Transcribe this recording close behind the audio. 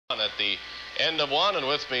At the end of one, and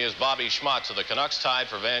with me is Bobby Schmautz of the Canucks, tied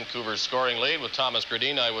for Vancouver's scoring lead with Thomas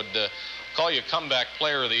Gradin. I would call you comeback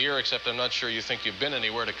player of the year, except I'm not sure you think you've been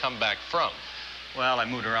anywhere to come back from. Well, I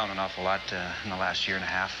moved around an awful lot in the last year and a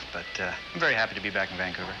half, but I'm very happy to be back in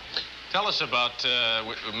Vancouver. Tell us about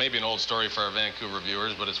maybe an old story for our Vancouver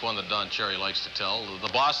viewers, but it's one that Don Cherry likes to tell.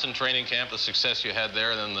 The Boston training camp, the success you had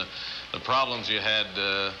there, and then the problems you had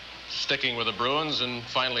sticking with the Bruins and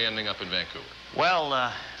finally ending up in Vancouver.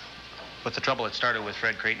 Well, with the trouble, it started with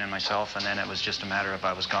Fred Creighton and myself, and then it was just a matter of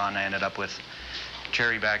I was gone. I ended up with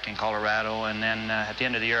Cherry back in Colorado, and then at the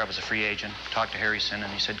end of the year, I was a free agent. Talked to Harrison,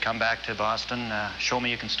 and he said, come back to Boston, show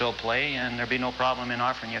me you can still play, and there'll be no problem in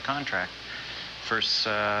offering you a contract. First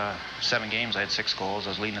 7 games, I had 6 goals. I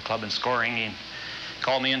was leading the club in scoring. He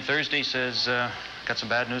called me in Thursday, says, got some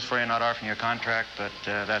bad news for you, not offering you a contract, but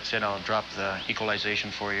that's it. I'll drop the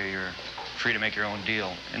equalization for you. You're free to make your own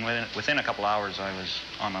deal. And within a couple hours, I was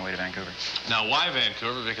on my way to Vancouver. Now, why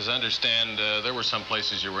Vancouver? Because I understand there were some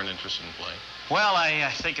places you weren't interested in playing. Well, I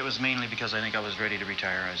think it was mainly because I think I was ready to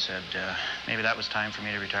retire. I said maybe that was time for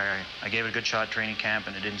me to retire. I gave it a good shot training camp,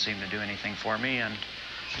 and it didn't seem to do anything for me. And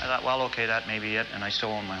I thought, well, okay, that may be it. And I still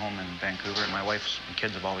own my home in Vancouver, and my wife and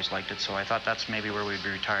kids have always liked it. So I thought that's maybe where we'd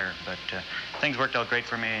retire. But things worked out great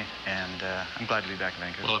for me, and I'm glad to be back in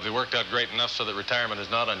Vancouver. Well, have they worked out great enough so that retirement is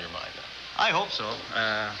not on your mind now? I hope so.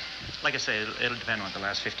 Like I say, it'll depend on what the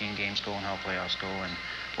last 15 games go and how playoffs go, and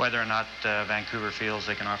whether or not Vancouver feels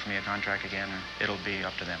they can offer me a contract again, it'll be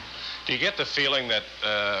up to them. Do you get the feeling that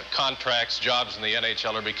contracts, jobs in the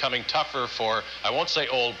NHL are becoming tougher for, I won't say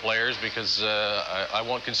old players, because I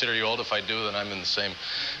won't consider you old. If I do, then I'm in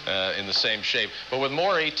the same shape. But with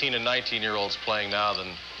more 18 and 19-year-olds playing now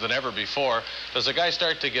than ever before, does a guy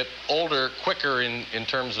start to get older quicker in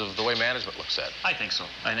terms of the way management looks at it? I think so.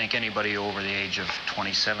 I think anybody over the age of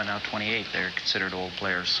 27, now 28, they're considered old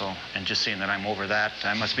players. So, and just seeing that I'm over that,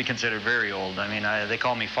 I must be considered very old. I mean, they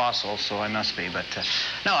call me fossil, so I must be. But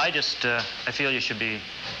no, I I feel you should be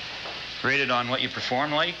rated on what you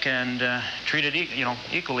perform like and treated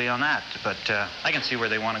equally on that. But I can see where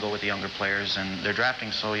they want to go with the younger players, and they're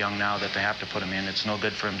drafting so young now that they have to put them in. It's no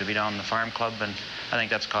good for them to be down in the farm club, and I think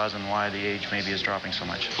that's causing why the age maybe is dropping so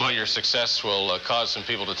much. Well, your success will cause some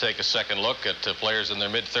people to take a second look at players in their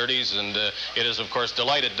mid-30s, and it has, of course,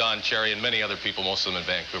 delighted Don Cherry and many other people, most of them in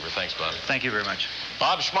Vancouver. Thanks, Bob. Thank you very much.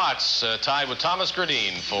 Bob Schmautz tied with Thomas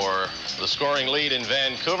Gradin for the scoring lead in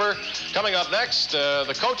Vancouver. Coming up next,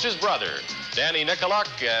 the coach's brother, Danny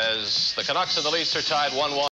Nicolak, as the Canucks and the Leafs are tied 1-1.